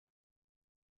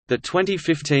The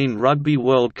 2015 Rugby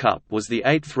World Cup was the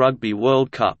 8th Rugby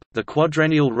World Cup, the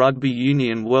quadrennial Rugby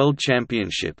Union World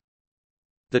Championship.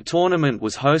 The tournament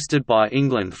was hosted by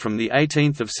England from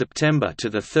 18 September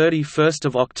to 31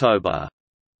 October.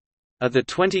 Of the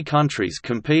 20 countries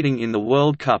competing in the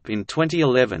World Cup in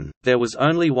 2011, there was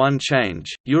only one change: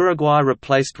 Uruguay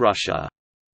replaced Russia.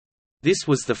 This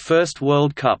was the first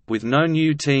World Cup with no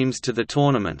new teams to the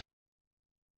tournament.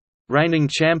 Reigning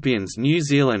champions New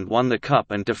Zealand won the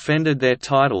Cup and defended their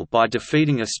title by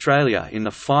defeating Australia in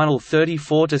the final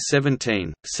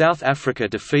 34–17. South Africa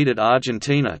defeated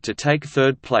Argentina to take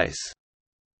third place.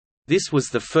 This was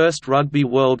the first Rugby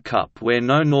World Cup where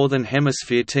no Northern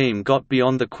Hemisphere team got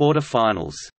beyond the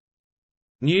quarter-finals.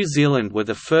 New Zealand were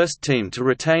the first team to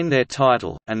retain their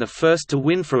title, and the first to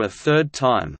win for a third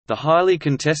time. The highly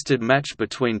contested match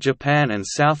between Japan and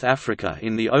South Africa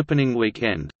in the opening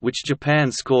weekend, which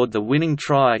Japan scored the winning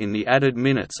try in the added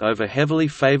minutes over heavily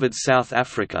favoured South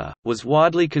Africa, was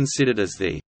widely considered as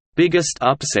the biggest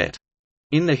upset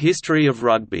in the history of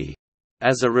rugby.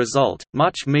 As a result,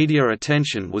 much media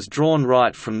attention was drawn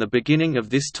right from the beginning of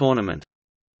this tournament.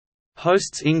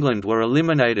 Hosts England were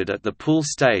eliminated at the pool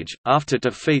stage, after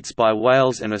defeats by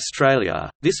Wales and Australia.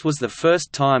 This was the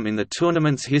first time in the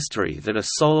tournament's history that a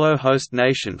solo host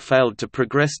nation failed to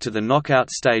progress to the knockout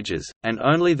stages, and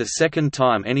only the second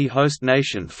time any host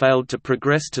nation failed to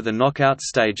progress to the knockout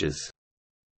stages.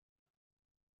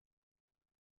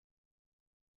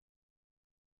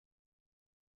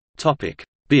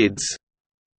 Bids.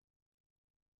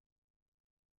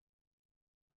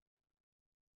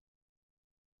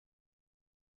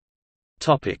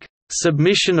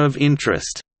 Submission of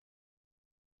interest.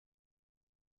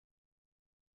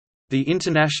 The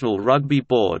International Rugby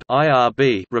Board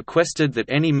 (IRB) requested that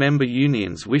any member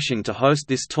unions wishing to host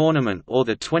this tournament or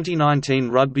the 2019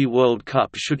 Rugby World Cup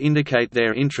should indicate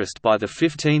their interest by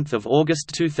 15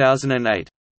 August 2008.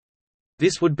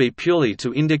 This would be purely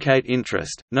to indicate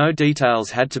interest, no details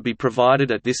had to be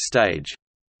provided at this stage.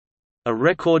 A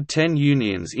record 10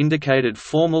 unions indicated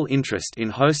formal interest in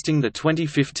hosting the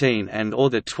 2015 and/or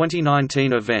the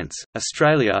 2019 events: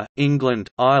 Australia, England,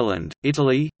 Ireland,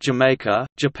 Italy, Jamaica,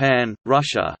 Japan,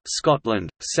 Russia,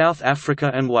 Scotland, South Africa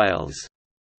and Wales.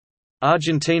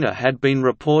 Argentina had been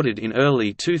reported in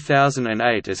early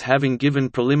 2008 as having given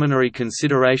preliminary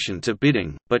consideration to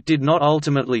bidding, but did not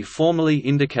ultimately formally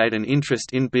indicate an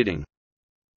interest in bidding.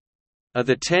 Of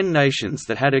the 10 nations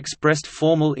that had expressed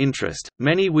formal interest,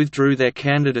 many withdrew their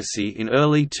candidacy in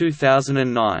early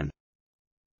 2009.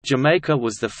 Jamaica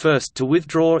was the first to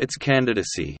withdraw its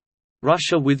candidacy.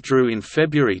 Russia withdrew in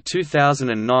February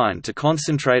 2009 to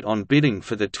concentrate on bidding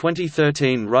for the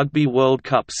 2013 Rugby World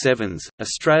Cup Sevens.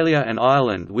 Australia and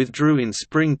Ireland withdrew in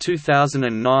spring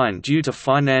 2009 due to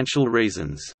financial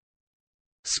reasons.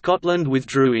 Scotland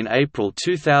withdrew in April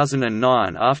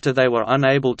 2009 after they were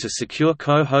unable to secure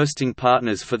co-hosting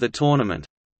partners for the tournament.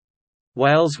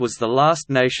 Wales was the last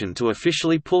nation to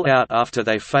officially pull out after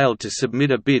they failed to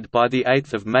submit a bid by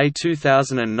 8 May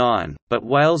 2009, but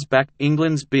Wales backed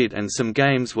England's bid and some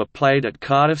games were played at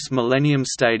Cardiff's Millennium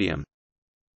Stadium.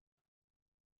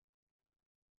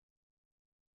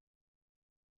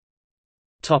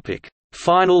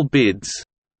 Final bids.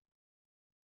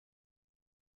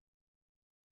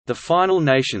 The final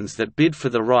nations that bid for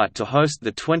the right to host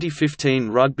the 2015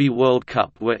 Rugby World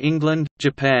Cup were England,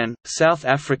 Japan, South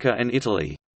Africa and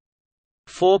Italy.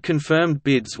 4 confirmed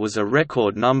bids was a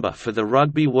record number for the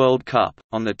Rugby World Cup.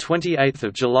 On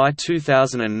 28 July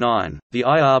 2009, the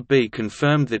IRB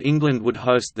confirmed that England would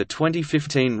host the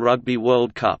 2015 Rugby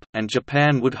World Cup, and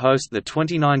Japan would host the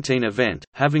 2019 event,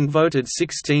 having voted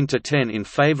 16–10 in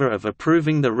favour of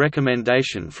approving the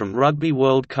recommendation from Rugby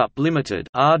World Cup Limited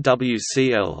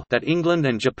 (RWCL) that England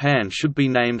and Japan should be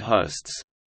named hosts.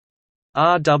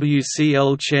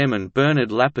 RWCL chairman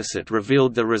Bernard Lapasset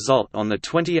revealed the result on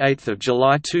 28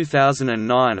 July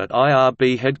 2009 at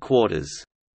IRB headquarters.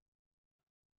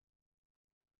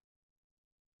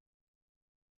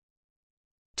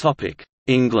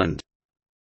 England.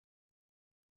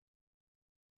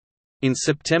 In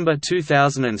September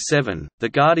 2007, The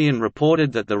Guardian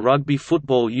reported that the Rugby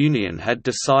Football Union had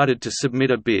decided to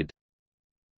submit a bid.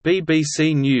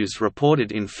 BBC News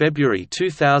reported in February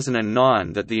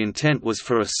 2009 that the intent was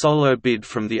for a solo bid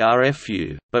from the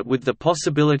RFU, but with the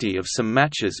possibility of some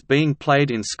matches being played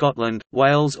in Scotland,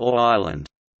 Wales or Ireland.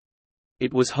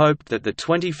 It was hoped that the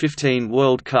 2015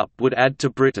 World Cup would add to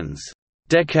Britain's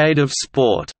 "decade of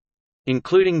sport",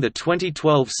 including the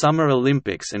 2012 Summer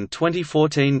Olympics and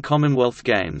 2014 Commonwealth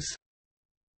Games.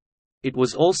 It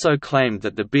was also claimed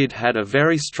that the bid had a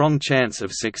very strong chance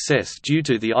of success due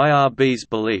to the IRB's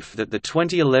belief that the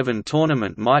 2011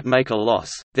 tournament might make a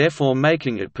loss, therefore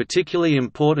making it particularly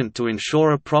important to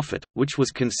ensure a profit, which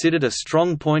was considered a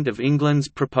strong point of England's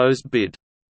proposed bid.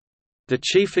 The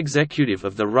chief executive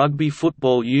of the Rugby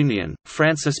Football Union,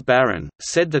 Francis Barron,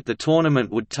 said that the tournament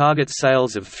would target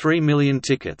sales of 3 million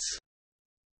tickets.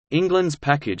 England's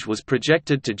package was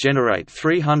projected to generate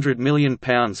 £300 million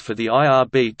for the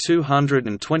IRB,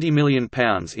 £220 million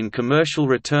in commercial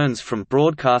returns from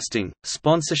broadcasting,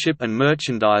 sponsorship and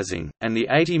merchandising, and the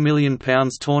 £80 million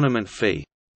tournament fee.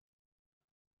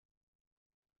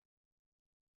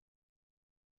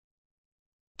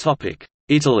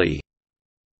 Italy.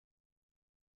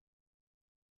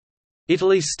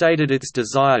 Italy stated its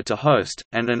desire to host,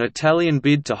 and an Italian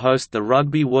bid to host the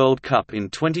Rugby World Cup in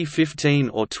 2015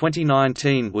 or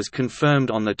 2019 was confirmed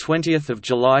on 20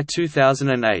 July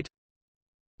 2008.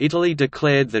 Italy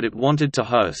declared that it wanted to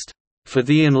host, "for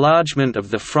the enlargement of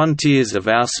the frontiers of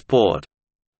our sport."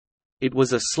 It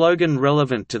was a slogan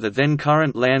relevant to the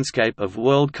then-current landscape of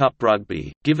World Cup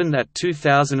rugby, given that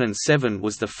 2007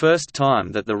 was the first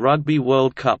time that the Rugby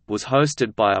World Cup was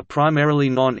hosted by a primarily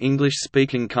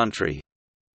non-English-speaking country.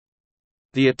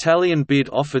 The Italian bid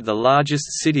offered the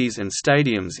largest cities and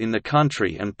stadiums in the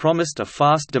country and promised a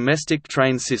fast domestic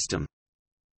train system.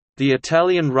 The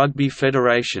Italian Rugby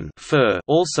Federation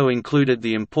also included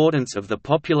the importance of the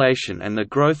population and the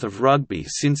growth of rugby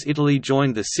since Italy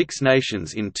joined the Six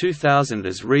Nations in 2000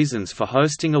 as reasons for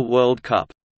hosting a World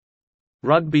Cup.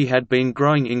 Rugby had been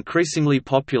growing increasingly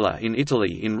popular in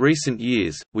Italy in recent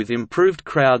years, with improved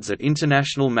crowds at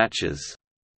international matches.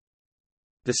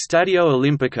 The Stadio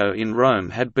Olimpico in Rome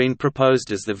had been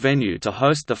proposed as the venue to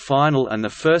host the final and the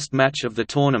first match of the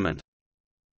tournament.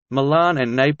 Milan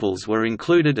and Naples were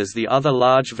included as the other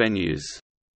large venues.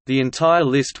 The entire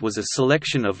list was a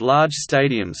selection of large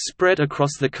stadiums spread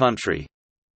across the country.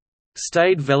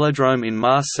 Stade Vélodrome in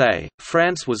Marseille,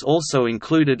 France was also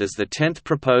included as the 10th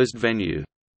proposed venue.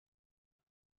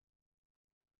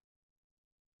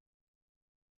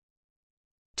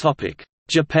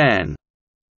 Japan.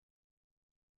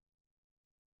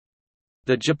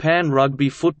 The Japan Rugby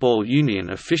Football Union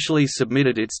officially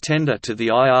submitted its tender to the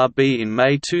IRB in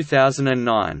May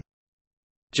 2009.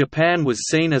 Japan was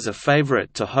seen as a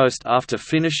favorite to host after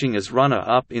finishing as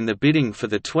runner-up in the bidding for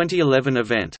the 2011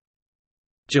 event.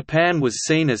 Japan was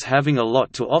seen as having a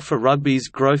lot to offer rugby's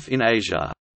growth in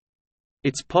Asia.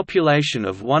 Its population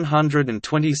of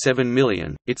 127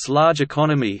 million, its large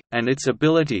economy, and its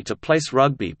ability to place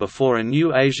rugby before a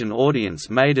new Asian audience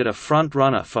made it a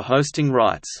front-runner for hosting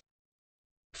rights.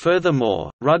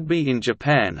 Furthermore, rugby in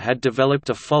Japan had developed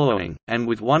a following, and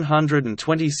with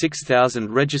 126,000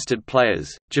 registered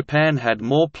players, Japan had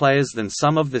more players than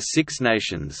some of the Six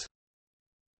Nations.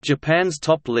 Japan's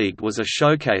top league was a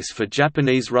showcase for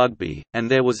Japanese rugby,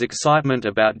 and there was excitement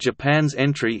about Japan's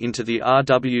entry into the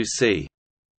RWC.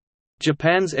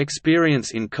 Japan's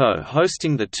experience in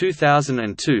co-hosting the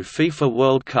 2002 FIFA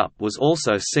World Cup was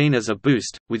also seen as a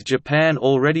boost, with Japan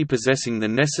already possessing the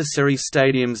necessary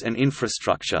stadiums and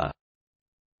infrastructure.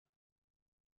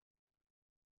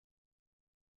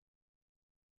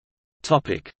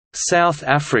 South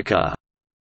Africa.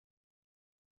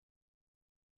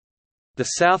 The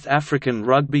South African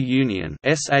Rugby Union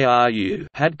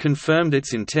had confirmed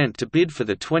its intent to bid for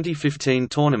the 2015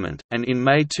 tournament, and in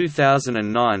May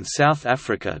 2009 South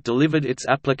Africa delivered its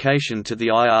application to the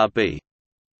IRB.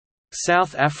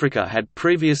 South Africa had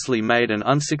previously made an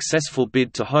unsuccessful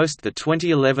bid to host the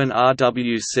 2011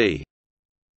 RWC.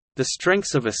 The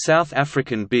strengths of a South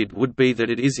African bid would be that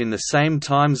it is in the same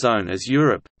time zone as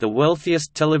Europe, the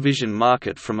wealthiest television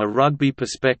market from a rugby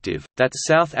perspective, that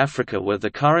South Africa were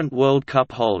the current World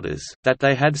Cup holders, that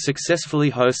they had successfully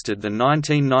hosted the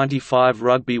 1995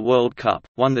 Rugby World Cup,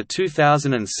 won the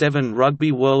 2007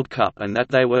 Rugby World Cup, and that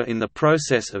they were in the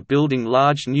process of building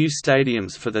large new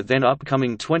stadiums for the then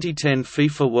upcoming 2010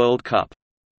 FIFA World Cup.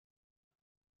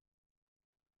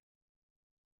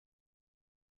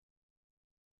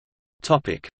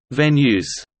 Venues.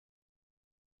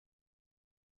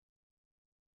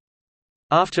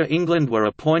 After England were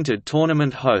appointed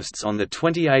tournament hosts on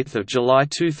 28 July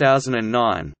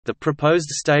 2009, the proposed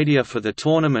stadia for the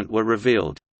tournament were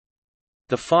revealed.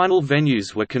 The final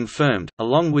venues were confirmed,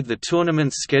 along with the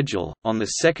tournament's schedule. On 2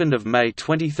 May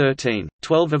 2013,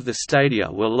 12 of the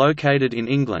stadia were located in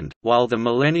England, while the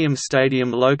Millennium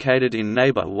Stadium located in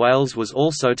neighbour Wales was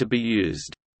also to be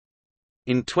used.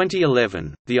 In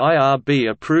 2011, the IRB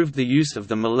approved the use of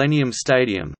the Millennium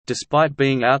Stadium, despite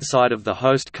being outside of the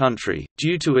host country,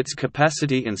 due to its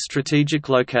capacity and strategic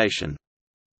location.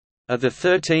 Of the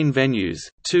 13 venues,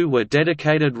 2 were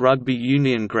dedicated rugby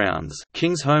union grounds,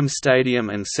 Kingsholm Stadium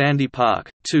and Sandy Park,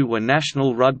 2 were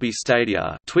national rugby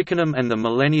stadia, Twickenham and the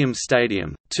Millennium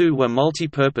Stadium, 2 were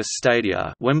multi-purpose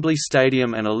stadia, Wembley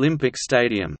Stadium and Olympic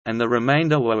Stadium, and the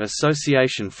remainder were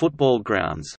association football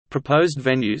grounds. Proposed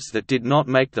venues that did not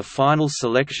make the final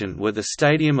selection were the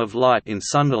Stadium of Light in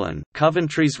Sunderland,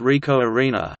 Coventry's Ricoh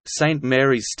Arena, St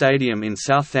Mary's Stadium in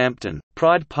Southampton,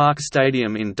 Pride Park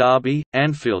Stadium in Derby,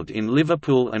 Anfield in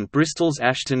Liverpool and Bristol's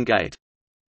Ashton Gate.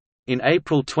 In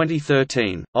April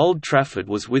 2013, Old Trafford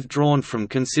was withdrawn from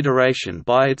consideration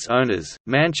by its owners,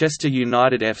 Manchester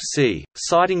United FC,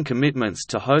 citing commitments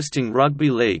to hosting Rugby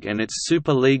League and its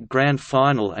Super League Grand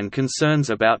Final and concerns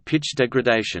about pitch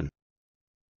degradation.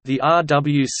 The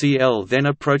RWCL then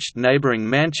approached neighbouring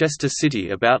Manchester City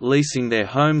about leasing their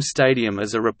home stadium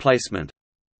as a replacement.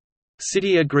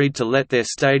 City agreed to let their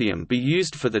stadium be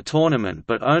used for the tournament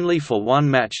but only for one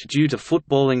match due to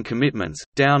footballing commitments,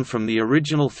 down from the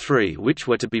original 3 which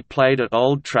were to be played at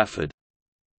Old Trafford.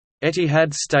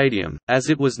 Etihad Stadium,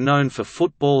 as it was known for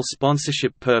football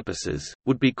sponsorship purposes,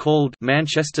 would be called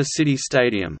Manchester City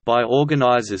Stadium by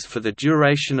organisers for the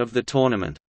duration of the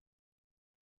tournament.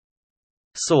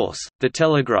 Source: The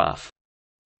Telegraph.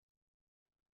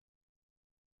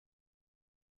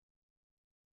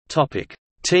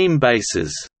 Team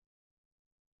bases.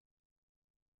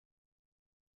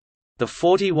 The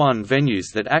 41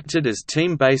 venues that acted as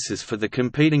team bases for the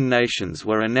competing nations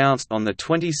were announced on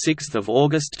 26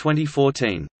 August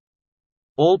 2014.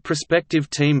 All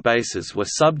prospective team bases were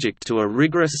subject to a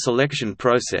rigorous selection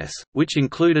process, which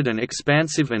included an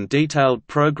expansive and detailed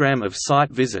program of site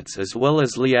visits as well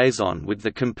as liaison with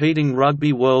the competing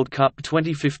Rugby World Cup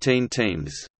 2015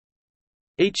 teams.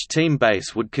 Each team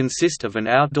base would consist of an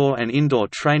outdoor and indoor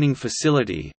training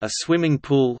facility, a swimming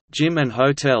pool, gym and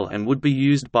hotel, and would be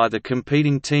used by the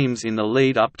competing teams in the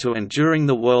lead up to and during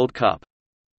the World Cup.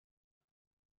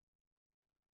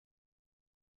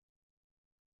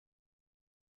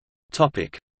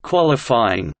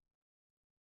 Qualifying.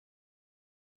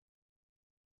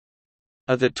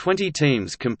 Of the 20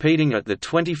 teams competing at the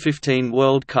 2015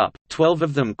 World Cup, 12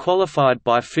 of them qualified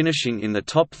by finishing in the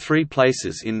top 3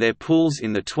 places in their pools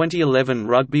in the 2011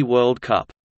 Rugby World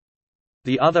Cup.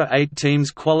 The other 8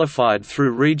 teams qualified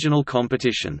through regional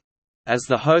competition. As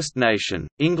the host nation,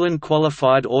 England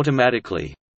qualified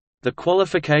automatically. The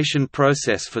qualification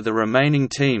process for the remaining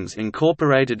teams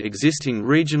incorporated existing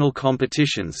regional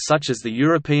competitions such as the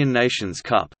European Nations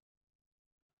Cup.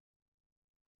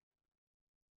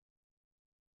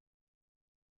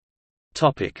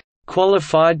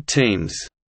 Qualified teams.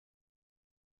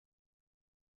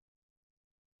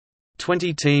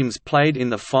 20 teams played in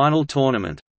the final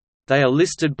tournament. They are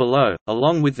listed below,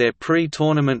 along with their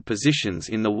pre-tournament positions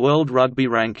in the World Rugby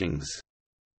Rankings.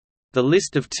 The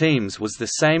list of teams was the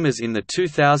same as in the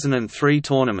 2003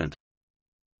 tournament.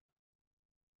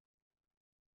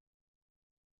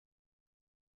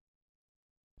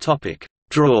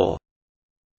 Draw.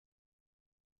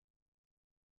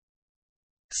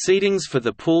 Seedings for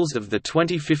the pools of the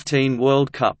 2015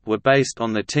 World Cup were based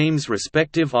on the teams'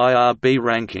 respective IRB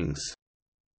rankings.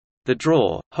 The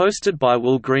draw, hosted by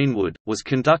Will Greenwood, was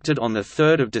conducted on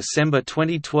 3 December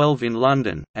 2012 in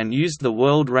London, and used the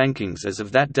world rankings as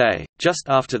of that day, just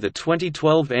after the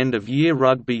 2012 end-of-year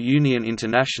Rugby Union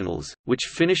Internationals, which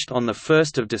finished on 1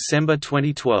 December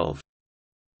 2012.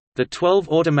 The 12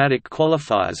 automatic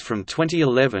qualifiers from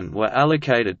 2011 were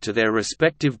allocated to their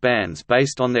respective bands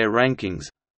based on their rankings.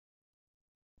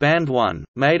 Band 1,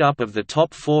 made up of the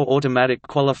top 4 automatic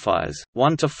qualifiers,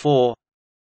 1 to 4.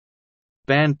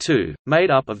 Band 2,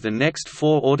 made up of the next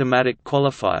 4 automatic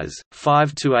qualifiers,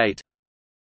 5 to 8.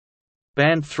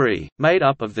 Band 3, made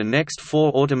up of the next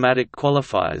 4 automatic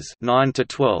qualifiers, 9 to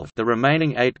 12. The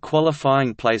remaining 8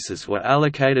 qualifying places were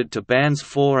allocated to bands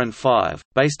 4 and 5,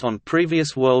 based on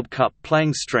previous World Cup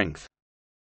playing strength.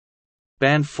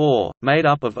 Band 4, made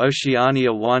up of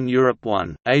Oceania 1, Europe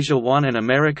 1, Asia 1 and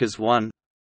Americas 1.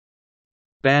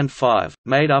 Band 5,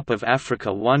 made up of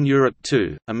Africa 1, Europe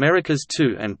 2, Americas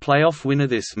 2 and playoff winner.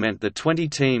 This meant the 20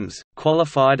 teams,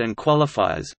 qualified and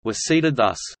qualifiers, were seeded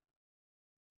thus.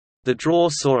 The draw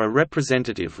saw a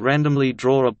representative randomly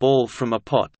draw a ball from a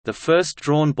pot. The first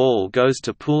drawn ball goes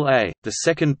to Pool A, the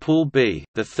second Pool B,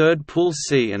 the third Pool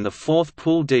C and the fourth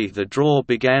Pool D. The draw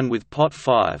began with Pot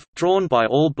 5, drawn by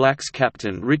All Blacks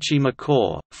captain Richie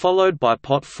McCaw, followed by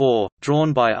Pot 4,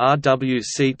 drawn by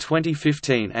RWC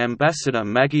 2015 ambassador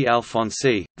Maggie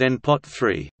Alfonsi, then Pot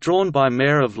 3, drawn by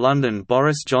Mayor of London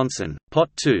Boris Johnson, Pot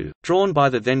 2, drawn by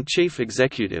the then Chief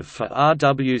Executive for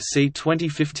RWC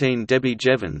 2015 Debbie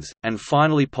Jevons, and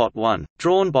finally Pot 1,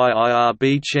 drawn by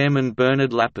IRB chairman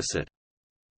Bernard Lapasset.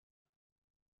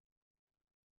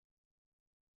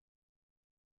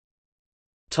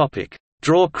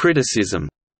 Draw criticism.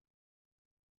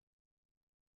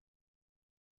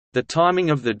 The timing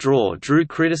of the draw drew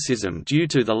criticism due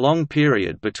to the long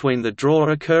period between the draw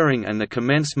occurring and the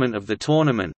commencement of the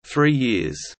tournament, 3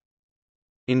 years.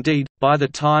 Indeed, by the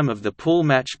time of the pool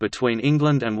match between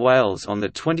England and Wales on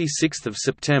 26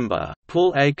 September,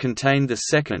 Pool A contained the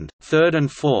second, third and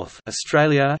fourth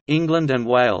Australia, England and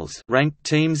Wales ranked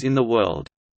teams in the world.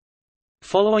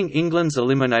 Following England's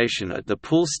elimination at the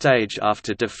pool stage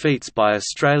after defeats by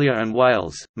Australia and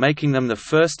Wales, making them the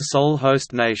first sole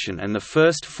host nation and the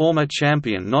first former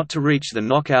champion not to reach the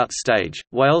knockout stage,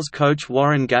 Wales coach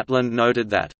Warren Gatland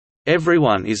noted that,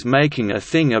 "Everyone is making a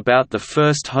thing about the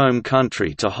first home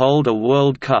country to hold a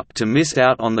World Cup to miss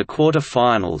out on the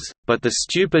quarter-finals, but the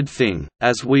stupid thing,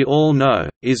 as we all know,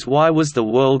 is why was the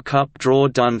World Cup draw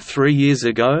done 3 years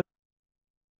ago?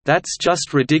 That's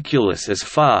just ridiculous as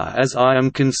far as I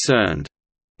am concerned.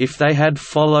 If they had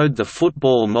followed the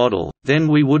football model, then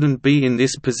we wouldn't be in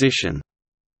this position.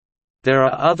 There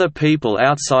are other people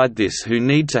outside this who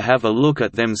need to have a look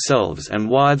at themselves and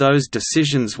why those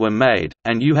decisions were made,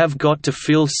 and you have got to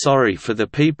feel sorry for the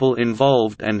people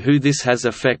involved and who this has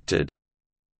affected."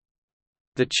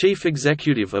 The chief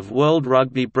executive of World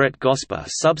Rugby Brett Gosper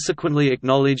subsequently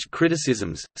acknowledged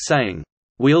criticisms, saying,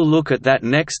 "We'll look at that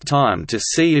next time to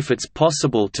see if it's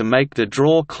possible to make the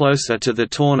draw closer to the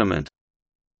tournament."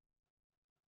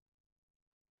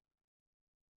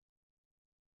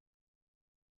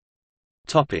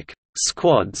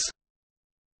 Squads.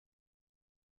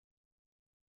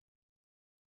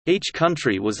 Each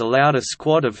country was allowed a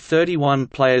squad of 31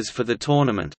 players for the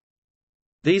tournament.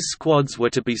 These squads were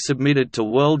to be submitted to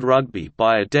World Rugby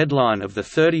by a deadline of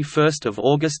 31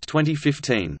 August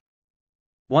 2015.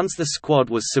 Once the squad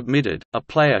was submitted, a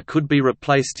player could be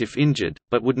replaced if injured,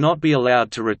 but would not be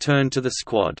allowed to return to the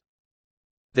squad.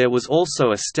 There was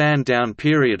also a stand-down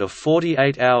period of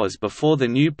 48 hours before the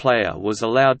new player was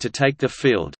allowed to take the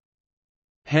field.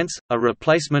 Hence, a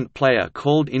replacement player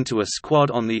called into a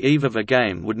squad on the eve of a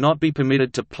game would not be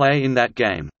permitted to play in that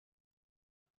game.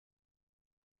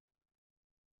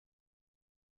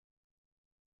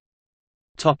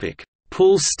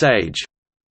 Pool stage.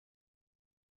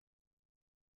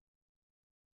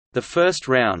 The first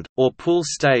round, or pool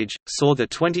stage, saw the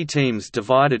 20 teams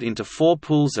divided into 4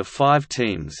 pools of 5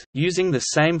 teams, using the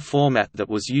same format that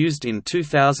was used in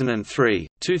 2003,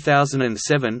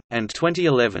 2007, and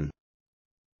 2011.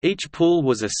 Each pool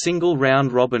was a single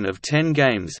round-robin of 10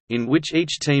 games, in which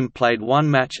each team played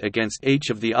one match against each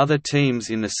of the other teams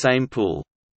in the same pool.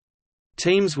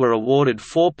 Teams were awarded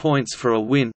 4 points for a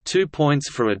win, 2 points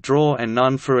for a draw and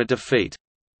none for a defeat.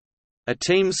 A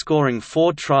team scoring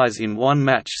 4 tries in one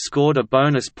match scored a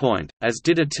bonus point, as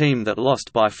did a team that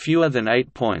lost by fewer than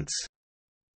 8 points.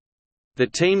 The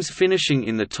teams finishing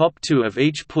in the top 2 of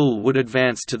each pool would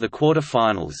advance to the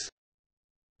quarter-finals.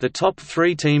 The top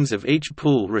 3 teams of each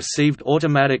pool received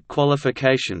automatic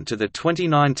qualification to the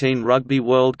 2019 Rugby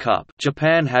World Cup.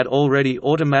 Japan had already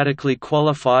automatically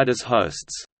qualified as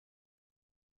hosts.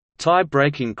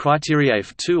 Tie-breaking criteria: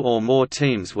 if 2 or more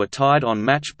teams were tied on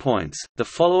match points, the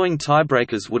following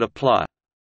tiebreakers would apply.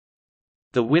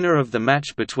 The winner of the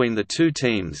match between the 2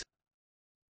 teams.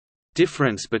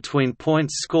 Difference between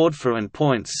points scored for and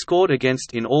points scored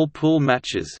against in all pool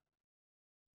matches.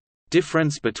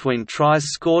 Difference between tries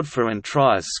scored for and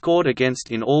tries scored against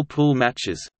in all pool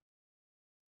matches.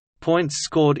 Points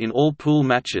scored in all pool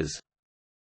matches.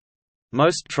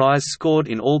 Most tries scored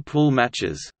in all pool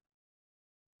matches.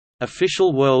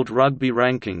 Official World Rugby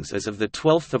rankings as of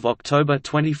 12 October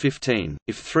 2015.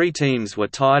 If 3 teams were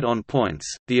tied on points,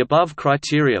 the above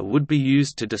criteria would be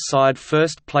used to decide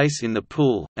first place in the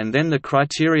pool, and then the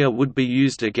criteria would be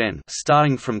used again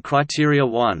starting from criteria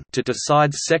 1 to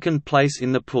decide second place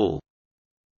in the pool.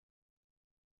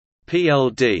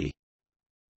 PLD.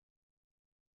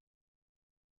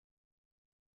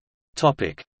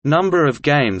 Number of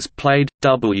games played,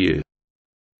 W.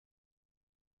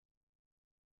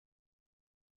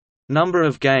 Number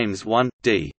of games won,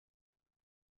 D.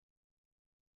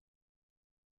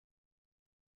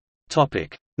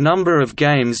 Number of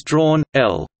games drawn,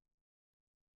 L.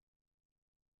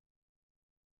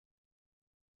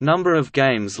 Number of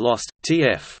games lost,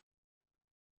 TF.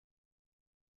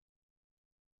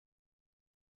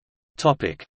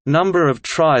 Number of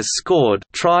tries scored,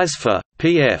 tries for,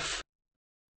 PF.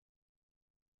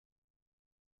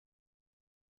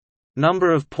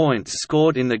 Number of points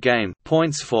scored in the game,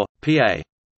 points for, PA.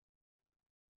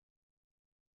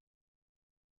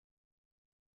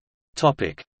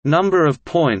 Topic: Number of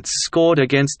points scored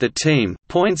against the team,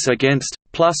 points against,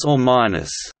 plus or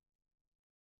minus.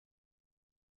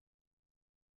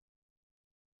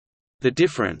 The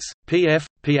difference, PF,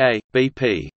 PA,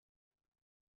 BP.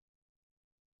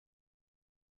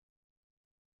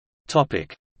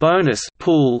 Topic: Bonus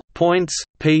pool points,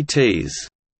 PTs.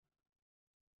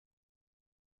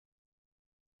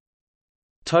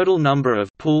 Total number of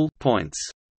pool points.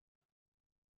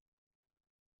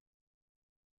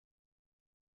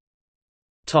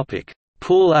 Topic: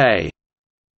 Pool A.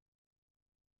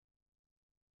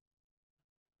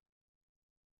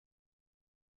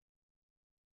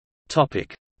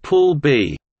 Topic: Pool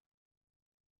B.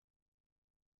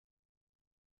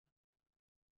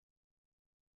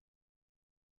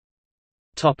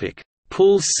 Topic: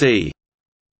 Pool C.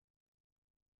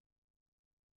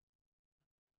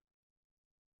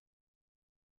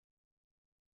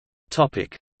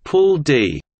 Topic: Pool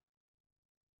D.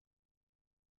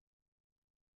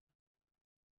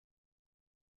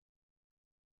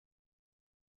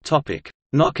 Topic: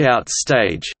 Knockout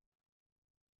stage.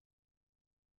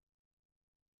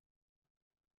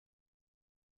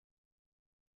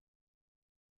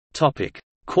 Topic: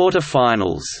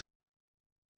 Quarterfinals.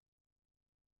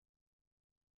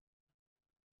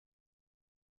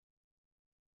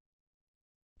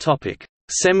 Topic: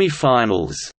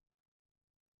 Semifinals.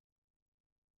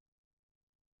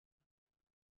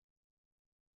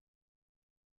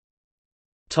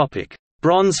 Topic: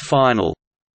 Bronze final.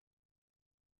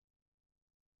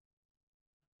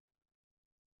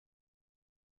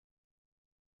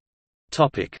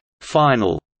 Topic: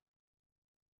 Final.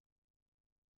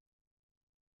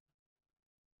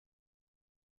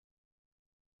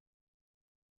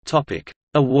 Topic: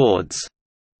 Awards.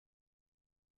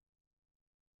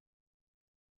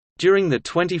 During the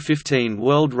 2015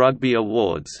 World Rugby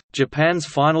Awards, Japan's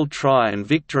final try and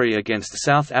victory against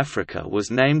South Africa was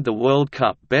named the World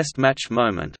Cup Best Match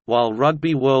Moment, while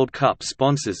Rugby World Cup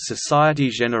sponsors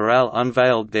Société Générale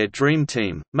unveiled their Dream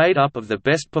Team, made up of the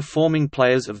best performing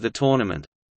players of the tournament.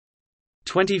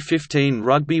 2015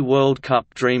 Rugby World Cup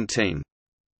Dream Team.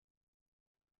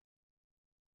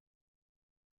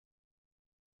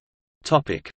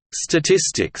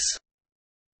 Statistics.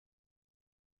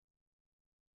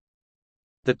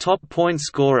 The top point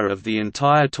scorer of the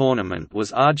entire tournament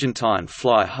was Argentine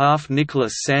fly half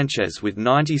Nicolas Sanchez with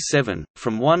 97,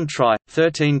 from 1 try,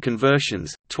 13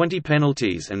 conversions, 20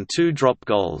 penalties and 2 drop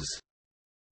goals.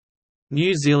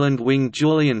 New Zealand wing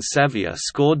Julian Savea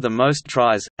scored the most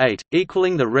tries, 8,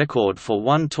 equaling the record for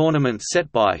one tournament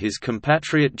set by his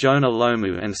compatriot Jonah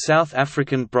Lomu and South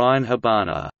African Brian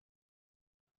Habana.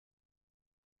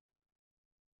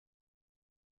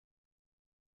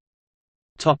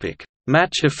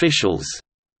 Match officials.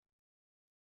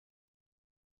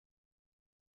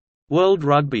 World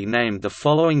Rugby named the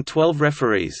following 12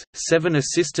 referees, 7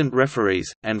 assistant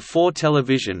referees, and 4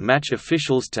 television match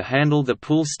officials to handle the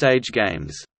pool stage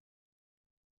games.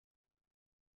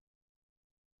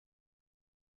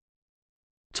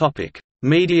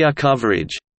 Media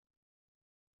coverage.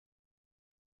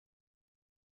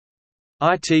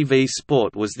 ITV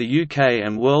Sport was the UK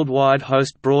and worldwide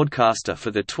host broadcaster for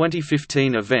the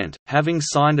 2015 event, having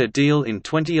signed a deal in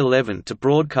 2011 to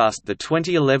broadcast the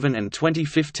 2011 and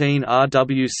 2015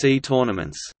 RWC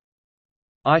tournaments.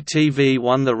 ITV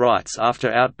won the rights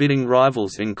after outbidding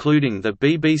rivals including the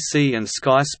BBC and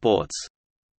Sky Sports.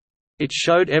 It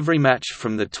showed every match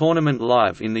from the tournament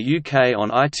live in the UK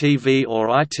on ITV or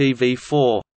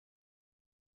ITV4.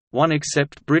 One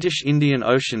except British Indian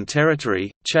Ocean Territory,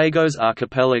 Chagos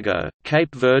Archipelago,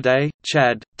 Cape Verde,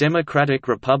 Chad, Democratic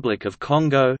Republic of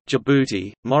Congo,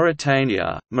 Djibouti,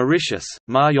 Mauritania, Mauritius,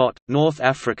 Mayotte, North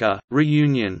Africa,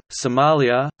 Reunion,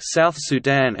 Somalia, South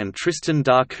Sudan and Tristan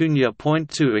da Cunha.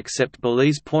 2 except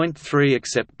Belize. 3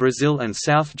 except Brazil and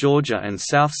South Georgia and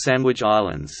South Sandwich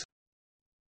Islands.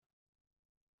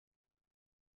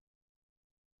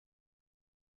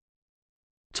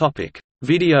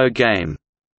 Video game.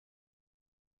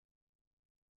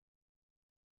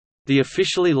 The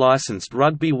officially licensed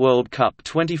Rugby World Cup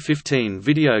 2015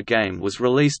 video game was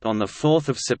released on 4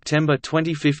 September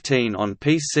 2015 on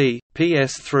PC,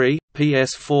 PS3,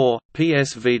 PS4,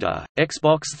 PS Vita,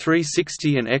 Xbox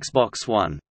 360 and Xbox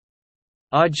One.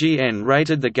 IGN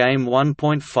rated the game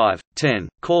 1.5/10,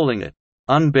 calling it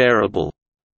unbearable.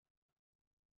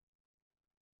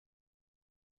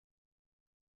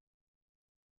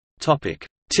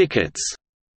 Tickets.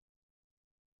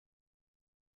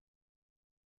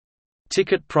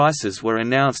 Ticket prices were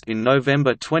announced in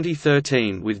November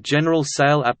 2013 with general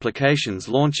sale applications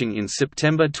launching in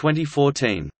September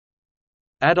 2014.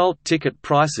 Adult ticket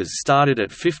prices started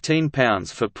at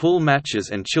 £15 for pool matches,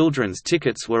 and children's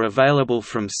tickets were available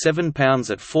from £7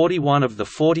 at 41 of the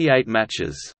 48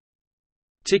 matches.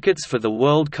 Tickets for the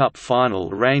World Cup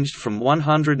final ranged from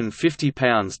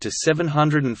 £150 to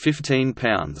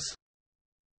 £715.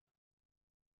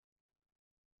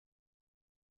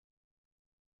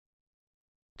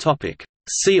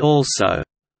 See also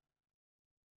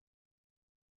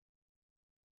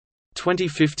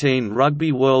 2015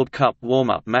 Rugby World Cup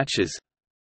warm-up matches.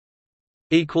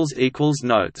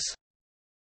 Notes